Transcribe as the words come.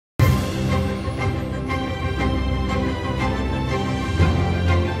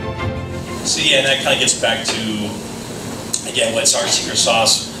yeah, and that kind of gets back to, again, what's our secret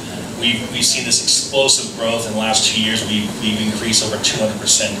sauce. We've seen this explosive growth in the last 2 years. We've increased over 200%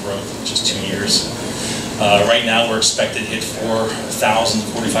 growth in just 2 years. Right now, we're expected to hit 4,000,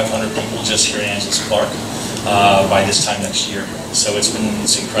 4,500 people just here in Angeles Clark by this time next year. So it's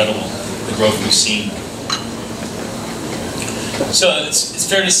incredible, the growth we've seen. So it's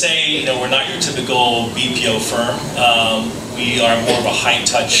fair to say, we're not your typical BPO firm. We are more of a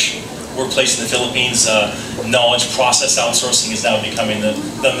high-touch workplace in the Philippines. Knowledge process outsourcing is now becoming the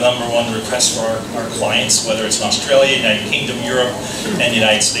 #1 request for our clients, whether it's in Australia, United Kingdom, Europe, and the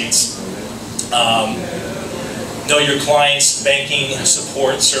United States. Know your clients, banking,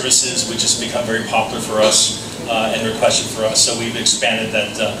 support services, which has become very popular for us and requested for us. So we've expanded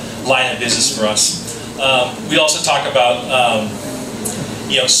that line of business for us. We also talk about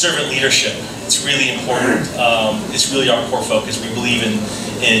servant leadership. It's really important. It's really our core focus. We believe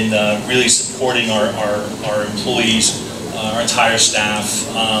in really supporting our employees, our entire staff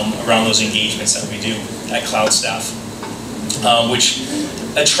around those engagements that we do at Cloudstaff, which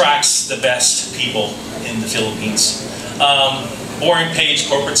attracts the best people in the Philippines. Boring page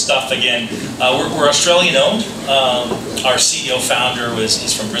corporate stuff again. We're Australian owned. Our CEO founder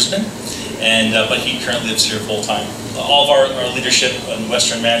is from Brisbane, but he currently lives here full time. All of our leadership and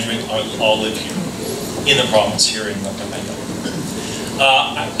Western management all live here in the province here in Pampanga.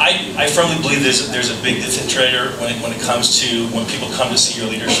 I firmly believe there's a big differentiator when it comes to when people come to see your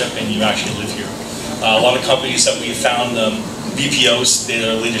leadership and you actually live here. A lot of companies that we found, BPOs,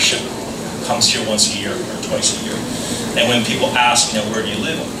 their leadership comes here once a year or twice a year. And when people ask, where do you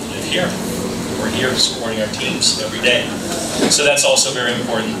live? We live here. We're here supporting our teams every day. So that's also very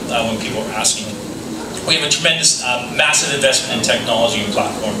important when people are asking. We have a tremendous, massive investment in technology and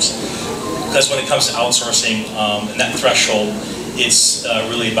platforms. Because when it comes to outsourcing and that threshold, it's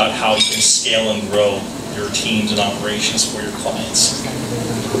really about how you can scale and grow your teams and operations for your clients.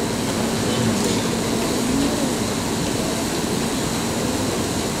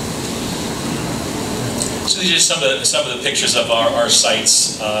 So these are some of the pictures of our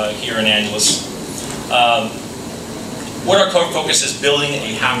sites here in Angeles. What our core focus is building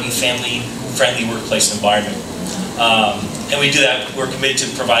a happy, family-friendly workplace environment. And we do that, we're committed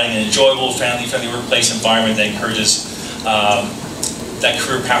to providing an enjoyable, family-friendly workplace environment that encourages that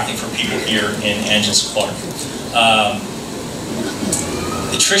career pathing for people here in Angeles Clark.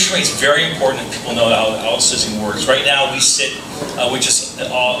 The attrition rate is very important if people know how outsourcing works. Right now we sit, which is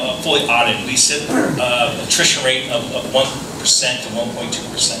fully audited, we sit attrition rate of 1% to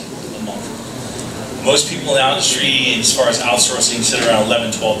 1.2% a month. Most people in the industry, as far as outsourcing, sit around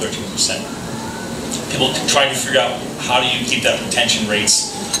 11, 12, 13%. People trying to figure out how do you keep that retention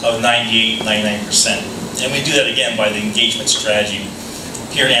rates of 98, 99%. And we do that again by the engagement strategy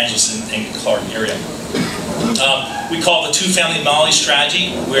here in Angeles and Clark area. We call it the two-family Molly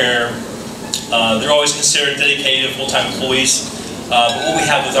strategy, where they're always considered dedicated full-time employees. But what we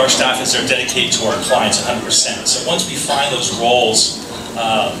have with our staff is they're dedicated to our clients 100%. So once we find those roles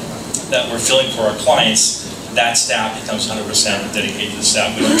that we're filling for our clients, that staff becomes 100% dedicated to the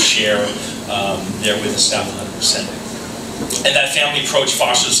staff. We don't share there with the staff 100%. And that family approach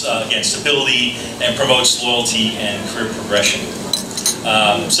fosters, again, stability and promotes loyalty and career progression.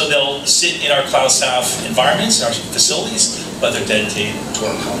 So they'll sit in our Cloudstaff environments, our facilities, but they're dedicated to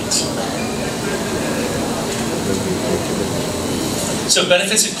our clients. So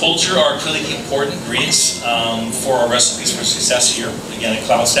benefits and culture are critically important ingredients for our recipes for success here, again, at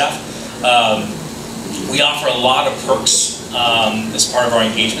Cloudstaff. We offer a lot of perks as part of our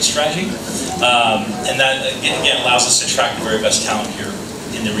engagement strategy. And that, again, allows us to attract the very best talent here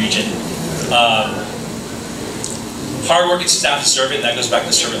in the region. Hard-working staff is servant, and that goes back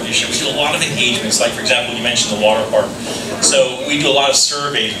to servant leadership. We do a lot of engagements, like, for example, you mentioned the water park. So we do a lot of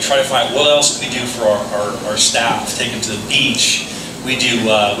surveys. We try to find what else can we do for our staff, take them to the beach. We do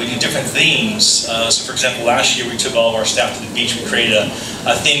different themes. So, for example, last year we took all of our staff to the beach. We created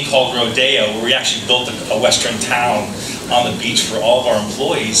a theme called Rodeo, where we actually built a western town on the beach for all of our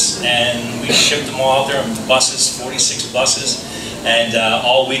employees, and we shipped them all out there on buses, 46 buses, and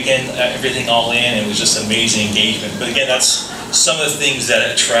all weekend, everything all in. It was just amazing engagement. But again, that's some of the things that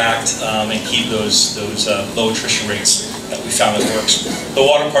attract and keep those low attrition rates that we found that works. The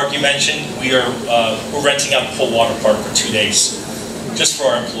water park you mentioned, we're renting out the whole water park for 2 days. Just for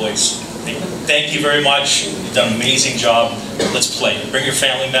our employees. Thank you very much. You've done an amazing job. Let's play. Bring your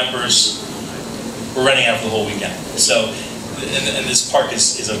family members. We're renting out for the whole weekend. So, and this park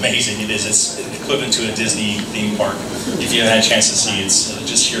is amazing. It's equivalent to a Disney theme park. If you haven't had a chance to see it, it's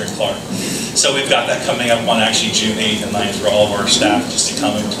just here in Clark. So we've got that coming up on actually June 8th and 9th for all of our staff just to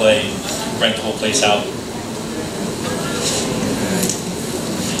come and play rent the whole place out.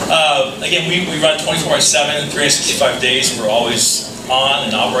 Again, we run 24/7, 365 days. We're always on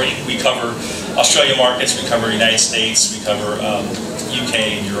and operating. We cover Australia markets, we cover United States, we cover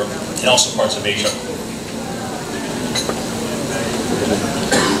UK and Europe, and also parts of Asia.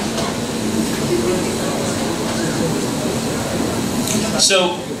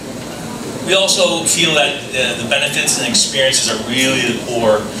 So we also feel that the benefits and experiences are really the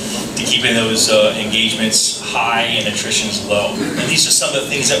core to keeping those engagements high and attrition is low. And these are some of the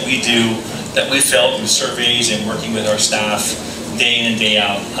things that we do that we felt through surveys and working with our staff day in and day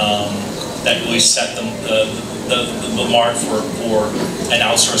out that really set the mark for an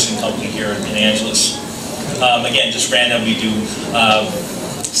outsourcing company here in Angeles. Again, just random, we do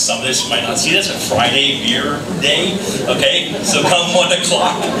some of this you might not see this, a Friday beer day, okay? So come 1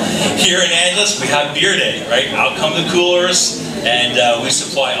 o'clock here in Angeles, we have beer day, right? Out come the coolers, and we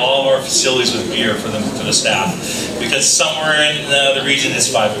supply all of our facilities with beer for the staff, because somewhere in the region it's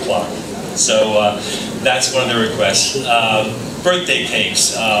 5 o'clock. So that's one of the requests. Birthday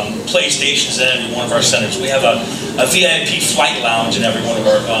cakes, PlayStations in every one of our centers. We have a VIP flight lounge in every one of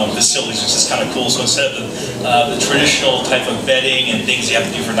our facilities, which is kind of cool. So instead of the traditional type of bedding and things you have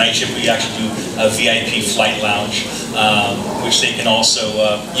to do for night shift, we actually do a VIP flight lounge, which they can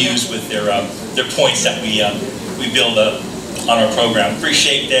also use with their points that we build up on our program. Free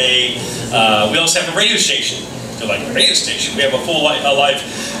Shake Day. We also have a radio station. They're like a radio station. We have a full live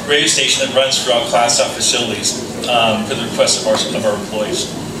radio station that runs throughout Cloudstaff facilities for the requests of our employees.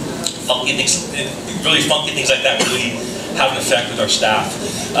 Funky things, really funky things like that really have an effect with our staff.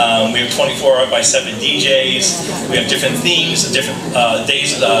 We have 24/7 DJs. We have different themes, different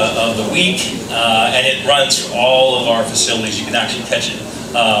days of the week, and it runs through all of our facilities. You can actually catch it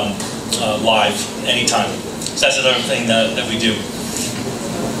live anytime. So that's another thing that we do.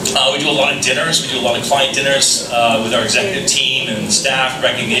 We do a lot of dinners. We do a lot of client dinners with our executive team and staff,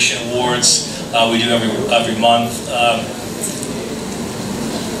 recognition awards. We do every month.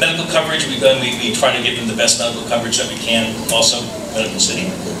 Medical coverage, we try to give them the best medical coverage that we can. Also, Medical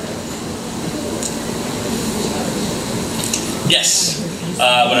City. Yes,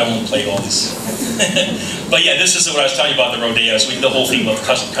 but I won't play all this. But yeah, this is what I was telling you about the rodeos. We did the whole thing about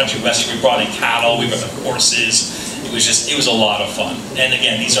country western. We brought in cattle. We brought in horses. It was a lot of fun. And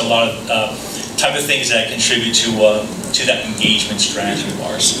again, these are a lot of type of things that contribute to that engagement strategy of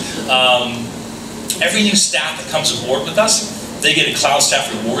ours. Every new staff that comes aboard with us, they get a Cloudstaff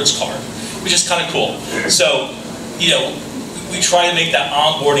rewards card, which is kind of cool. So, you know, we try to make that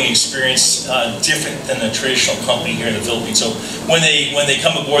onboarding experience different than a traditional company here in the Philippines. So when they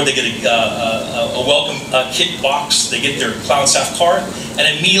come aboard, they get a welcome kit box. They get their Cloudstaff card, and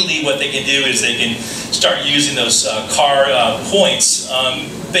immediately what they can do is they can start using those card points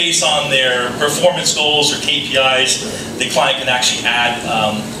based on their performance goals or KPIs. The client can actually add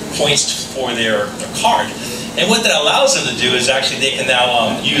points for their card. And what that allows them to do is actually they can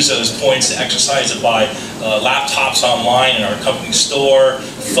now use those points to exercise and buy laptops online in our company store,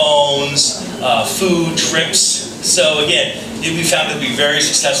 phones, food, trips. So again, we found it to be a very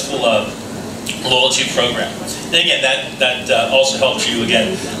successful loyalty program. And again, that also helps you,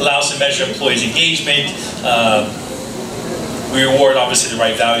 again, allows to measure employees' engagement. We reward, obviously, the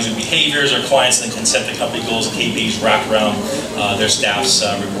right values and behaviors. Our clients then can set the company goals and KPIs wrap around their staff's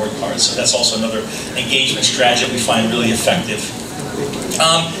reward cards. So that's also another engagement strategy that we find really effective.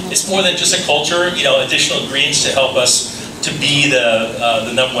 It's more than just a culture, you know, additional ingredients to help us to be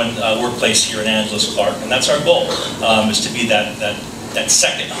the #1 workplace here in Angeles Clark, and that's our goal, is to be that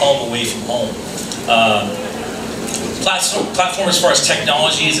second home away from home. Platform as far as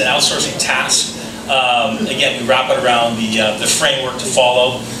technologies and outsourcing tasks. Again, we wrap it around the framework to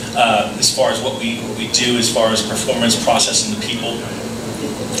follow as far as what we do as far as performance, process, and the people.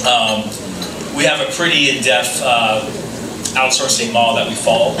 We have a pretty in-depth outsourcing model that we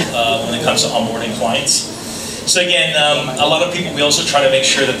follow when it comes to onboarding clients. So again, a lot of people, we also try to make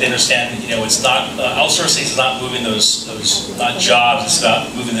sure that they understand, you know, it's not, outsourcing is not moving those not jobs, it's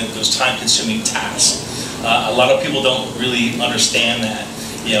about moving those time-consuming tasks. A lot of people don't really understand that.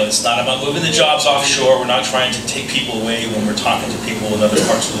 You know, it's not about moving the jobs offshore. We're not trying to take people away when we're talking to people in other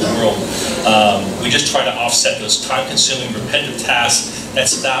parts of the world. We just try to offset those time-consuming, repetitive tasks that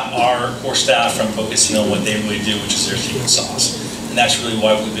stop our core staff from focusing on what they really do, which is their secret sauce. And that's really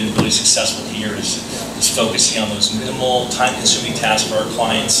why we've been really successful here, is focusing on those minimal, time-consuming tasks for our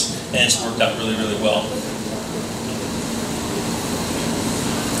clients, and it's worked out really, really well.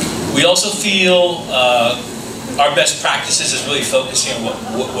 We also feel our best practices is really focusing on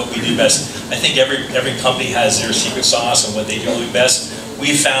what we do best. I think every company has their secret sauce and what they do really best.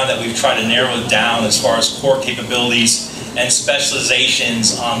 we found that we've tried to narrow it down as far as core capabilities and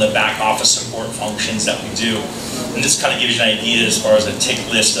specializations on the back office support functions that we do. And this kind of gives you an idea as far as a tick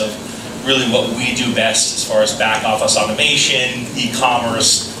list of really what we do best as far as back office automation,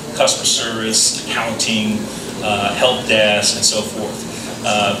 e-commerce, customer service, accounting, help desk, and so forth.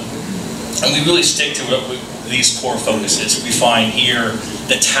 And we really stick to these core focuses. We find here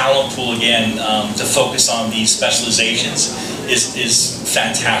the talent pool, again, to focus on these specializations is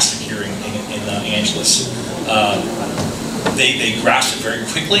fantastic here in Angeles. They grasp it very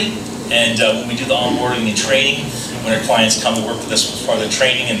quickly, and when we do the onboarding and training, when our clients come to work with us as part of the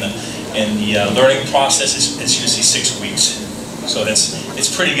training and the learning process, it's usually 6 weeks. So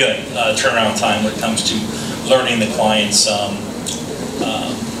it's pretty good turnaround time when it comes to learning the client's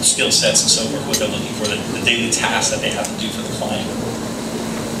skill sets and so forth, what they're looking for, the daily tasks that they have to do for the client.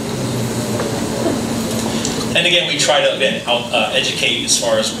 And again, we try to educate as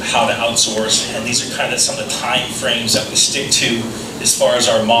far as how to outsource, and these are kind of some of the time frames that we stick to as far as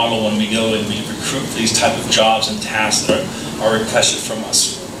our model when we go and we recruit for these type of jobs and tasks that are requested from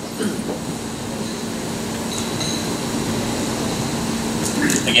us.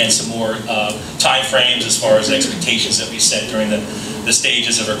 Again, some more time frames as far as expectations that we set during the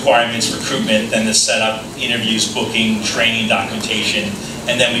stages of requirements, recruitment, then the setup, interviews, booking, training, documentation,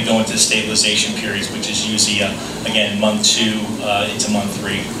 and then we go into the stabilization periods, which is usually, again, month 2 into month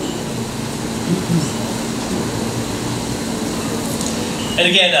 3. And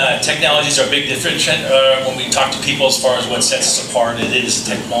again, technologies are a big differentiator when we talk to people as far as what sets us apart. It is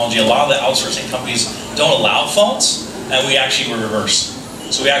technology. A lot of the outsourcing companies don't allow phones, and we actually were reverse.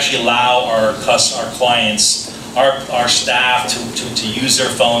 So we actually allow our clients, our staff to use their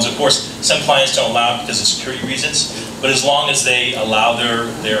phones. Of course, some clients don't allow it because of security reasons, but as long as they allow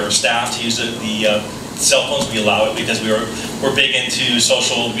their staff to use the cell phones, we allow it because we're big into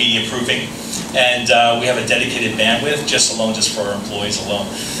social media proofing, and we have a dedicated bandwidth just for our employees alone.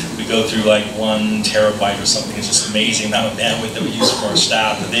 We go through like 1 terabyte or something. It's just amazing amount of bandwidth that we use for our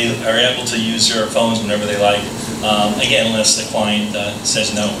staff, that they are able to use their phones whenever they like. Again, unless the client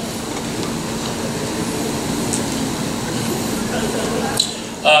says no.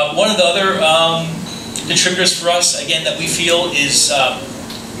 One of the other contributors for us, again, that we feel is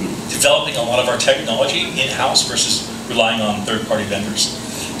developing a lot of our technology in-house versus relying on third-party vendors.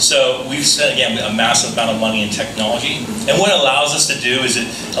 So we've spent, again, a massive amount of money in technology. And what it allows us to do is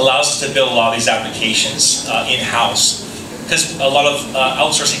it allows us to build a lot of these applications in-house. Because a lot of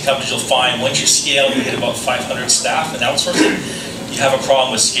outsourcing companies, you'll find once you scale, you hit about 500 staff in outsourcing, you have a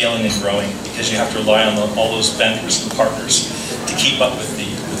problem with scaling and growing because you have to rely on all those vendors and partners to keep up with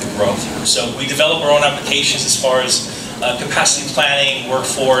the growth. So we develop our own applications as far as capacity planning,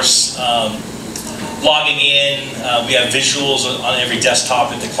 workforce, logging in. We have visuals on every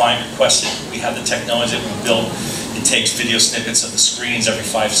desktop if the client requests it. We have the technology that we built. It takes video snippets of the screens every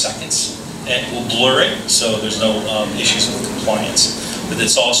 5 seconds. And we'll blur it, so there's no issues with compliance. But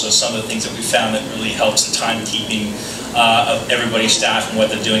it's also some of the things that we found that really helps the timekeeping of everybody's staff and what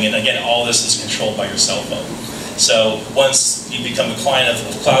they're doing. And again, all this is controlled by your cell phone. So once you become a client of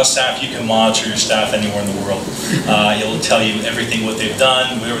Cloudstaff, you can monitor your staff anywhere in the world. It'll tell you everything, what they've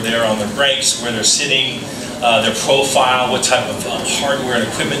done, where they're on their breaks, where they're sitting, their profile, what type of hardware and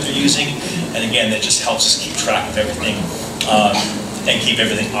equipment they're using. And again, that just helps us keep track of everything and keep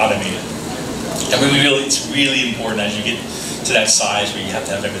everything automated. And it's really important as you get to that size where you have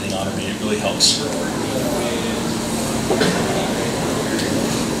to have everything automated. It really helps.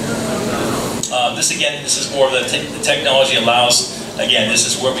 This is more of the technology allows, again, this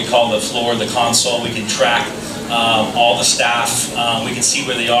is where we call the floor, the console. We can track all the staff. We can see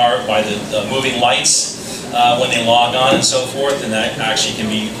where they are by the moving lights when they log on and so forth, and that actually can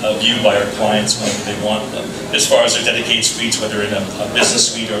be viewed by our clients whenever they want, as far as their dedicated suites, whether in a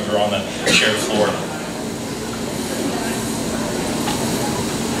business suite or if they're on a shared floor.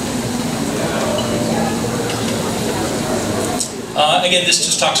 Again, this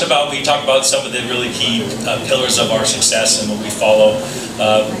just we talk about some of the really key pillars of our success and what we follow.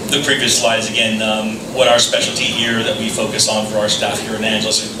 The previous slides, again, what our specialty here that we focus on for our staff here in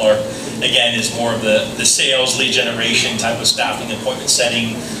Angeles and Clark, again, is more of the sales, lead generation type of staffing, appointment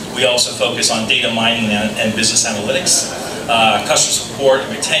setting. We also focus on data mining and business analytics, customer support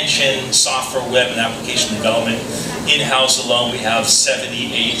and retention, software, web, and application development. In-house alone, we have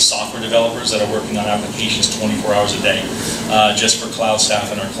 78 software developers that are working on applications 24 hours a day, just for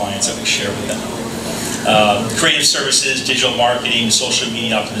Cloudstaff and our clients that we share with them. Creative services, digital marketing, social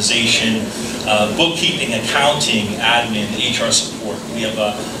media optimization, bookkeeping, accounting, admin, HR support. We have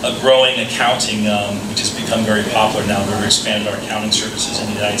a growing accounting, which has become very popular now. We've expanded our accounting services in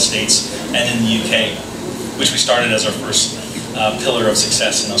the United States and in the UK, which we started as our first pillar of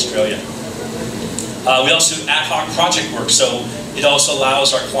success in Australia. We also do ad hoc project work, so it also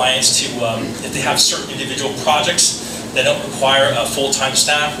allows our clients to, if they have certain individual projects that don't require a full-time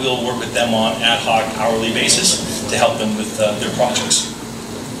staff, we'll work with them on ad hoc hourly basis to help them with their projects.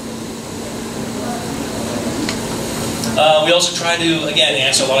 We also try to, again,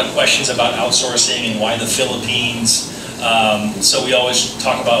 answer a lot of questions about outsourcing and why the Philippines. So we always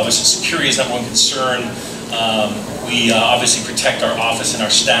talk about, obviously, security is number one concern. We obviously protect our office and our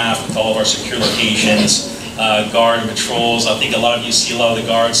staff with all of our secure locations, guard and patrols. I think a lot of you see a lot of the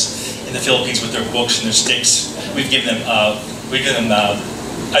guards in the Philippines with their books and their sticks. We've given them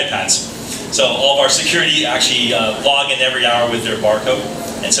iPads. So all of our security actually log in every hour with their barcode,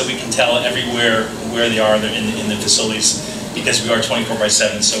 and so we can tell everywhere where they are in the facilities, because we are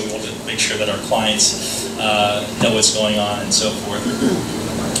 24/7. So we want to make sure that our clients know what's going on and so forth.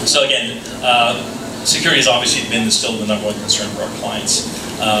 So again, security has obviously been still the number one concern for our clients.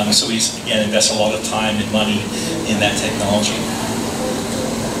 So we again invest a lot of time and money in that technology.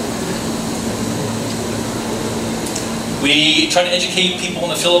 We try to educate people in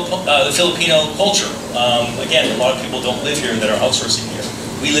the Filipino culture. Again, a lot of people don't live here that are outsourcing here.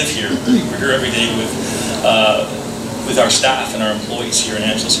 We live here. We're here every day with our staff and our employees here in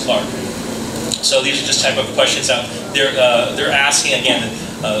Angeles Clark. So these are just type of questions that they're asking. Again,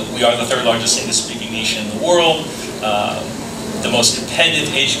 we are the third largest English-speaking nation in the world, the most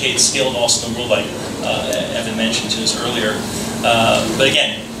competitive, educated, skilled also in the world, like Evan mentioned to us earlier. But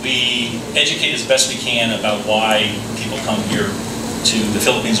again, we educate as best we can about why people come here to the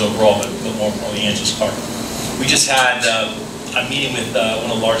Philippines overall, but more importantly, Angeles Clark. We just had a meeting with one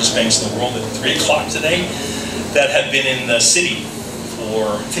of the largest banks in the world at 3 o'clock today that have been in the city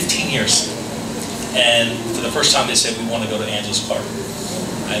for 15 years. And for the first time they said, we want to go to Angeles Clark.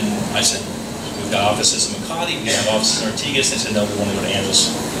 And I said, we've got offices in Makati, we have offices in Ortigas. They said, no, we want to go to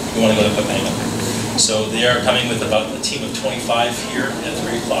Angeles. We want to go to Pampanga. So they are coming with about a team of 25 here at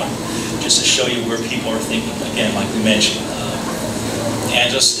 3 o'clock, just to show you where people are thinking. Again, like we mentioned,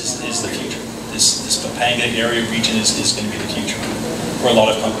 Angeles is the future. This Pampanga area region is going to be the future for a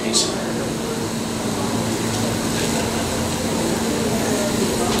lot of companies.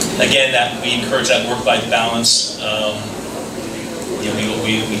 Again, we encourage that work-life balance. You know,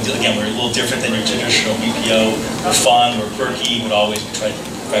 again, we're a little different than your traditional BPO. We're fun, we're quirky, but always we try to be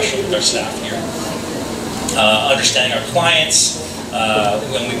professional with our staff here. Understanding our clients,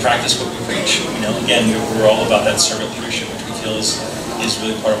 when we practice what we preach. You know, again, we're all about that servant leadership, which we feel is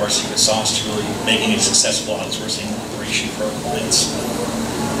really part of our secret sauce to really making a successful outsourcing operation for our clients.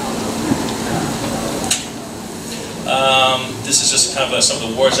 This is just kind of some of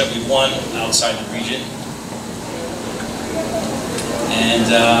the awards that we've won outside the region. And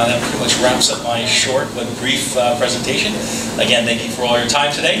that pretty much wraps up my short but brief presentation. Again, thank you for all your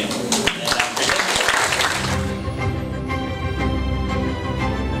time today.